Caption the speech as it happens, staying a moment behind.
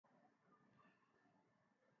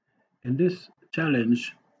In this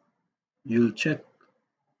challenge, you'll check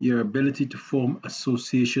your ability to form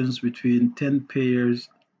associations between 10 pairs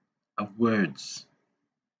of words.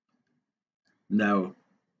 Now,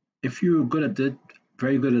 if you're good at it,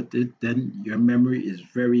 very good at it, then your memory is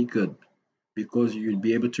very good because you'll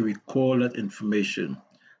be able to recall that information.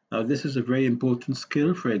 Now, this is a very important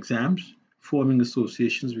skill for exams. Forming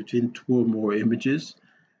associations between two or more images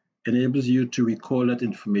enables you to recall that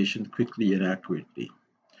information quickly and accurately.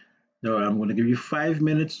 Now, I'm going to give you 5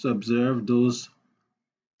 minutes to observe those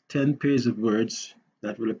 10 pairs of words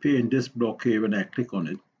that will appear in this block here when I click on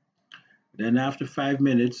it. Then after 5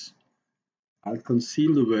 minutes, I'll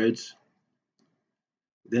conceal the words.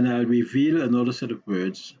 Then I'll reveal another set of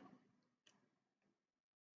words,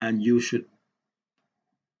 and you should,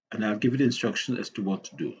 and I'll give you the instructions as to what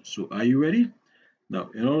to do. So are you ready? Now,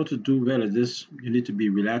 in order to do well at this, you need to be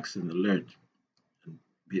relaxed and alert and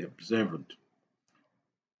be observant.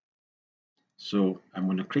 So I'm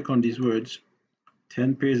going to click on these words,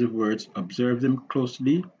 10 pairs of words, observe them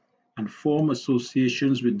closely, and form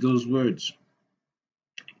associations with those words.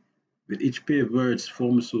 With each pair of words,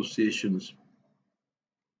 form associations.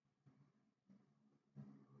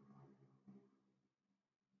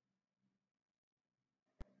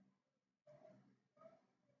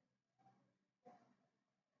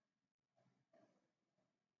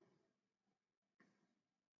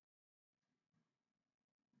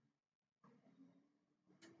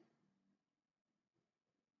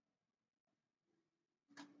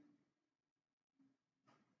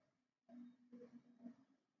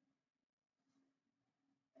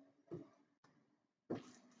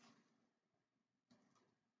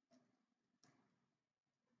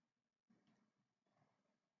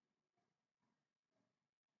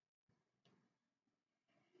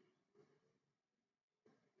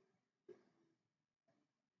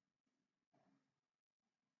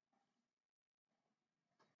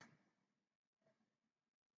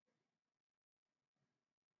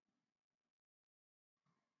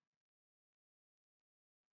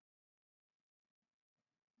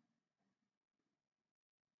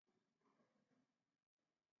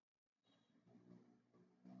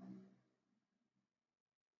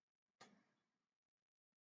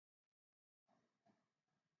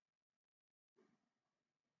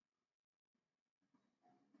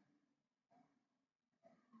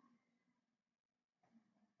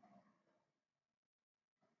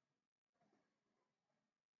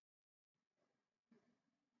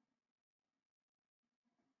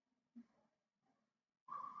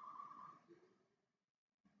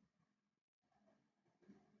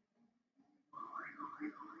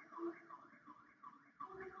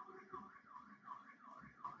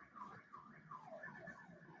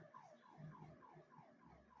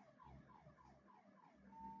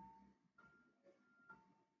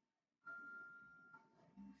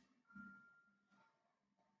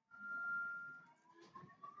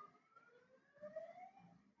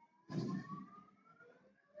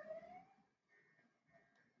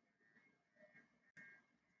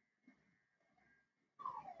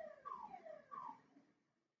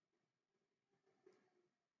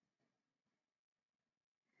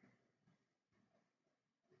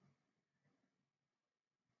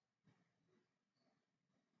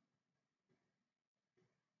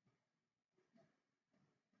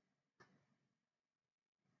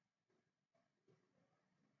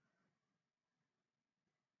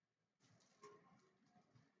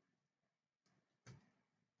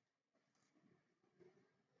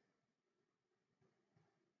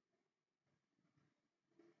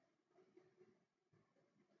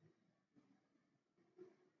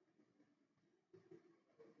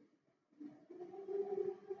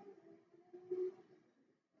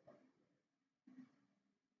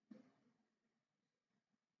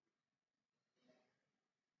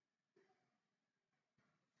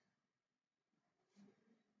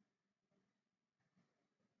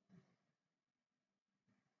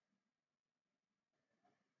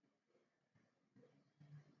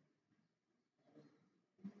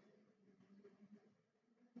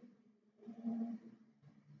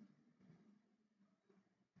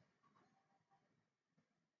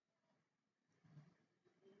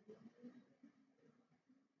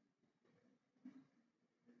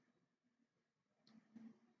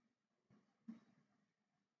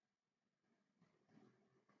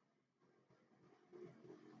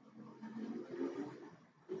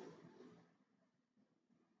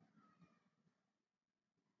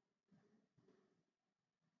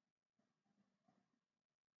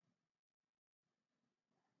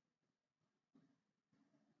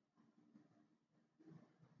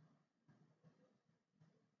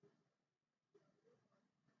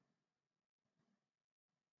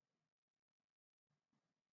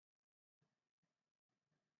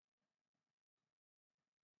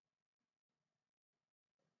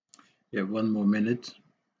 You have 1 more minute.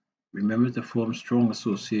 Remember to form strong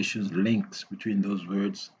associations, links between those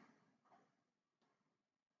words.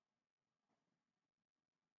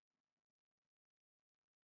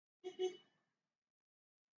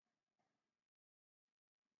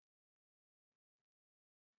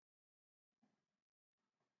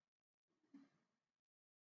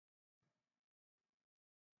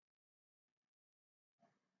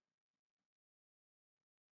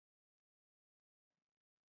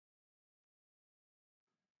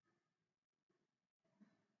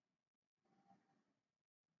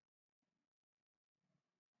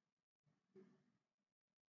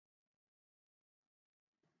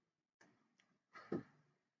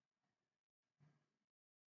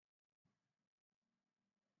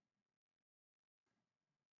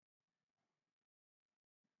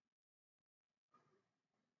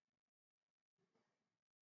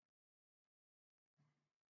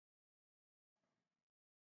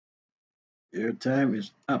 Your time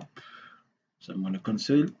is up. So I'm going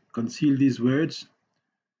to conceal these words.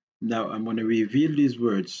 Now I'm going to reveal these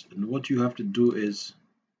words. And what you have to do is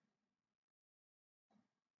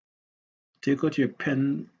take out your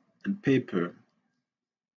pen and paper,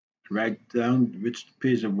 write down which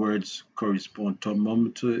page of words correspond.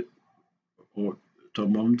 Thermometer or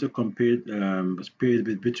thermometer compared was paired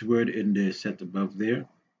with which word in the set above there.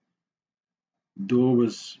 Door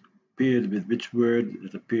was paired with which word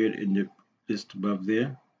that appeared in the list above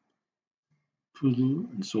there. Poodle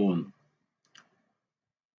and so on.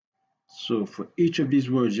 So for each of these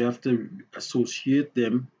words, you have to associate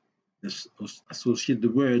them, associate the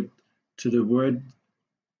word to the word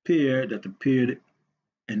pair that appeared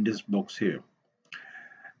in this box here.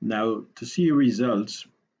 Now, to see your results,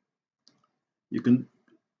 you can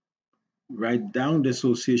write down the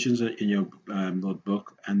associations in your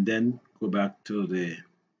notebook and then go back to the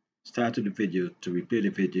start of the video to replay the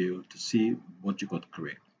video to see what you got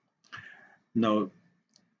correct. Now,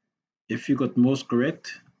 if you got most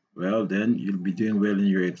correct, well, then you'll be doing well in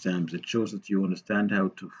your exams. It shows that you understand how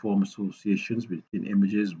to form associations between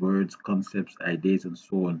images, words, concepts, ideas, and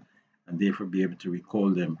so on, and therefore be able to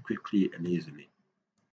recall them quickly and easily.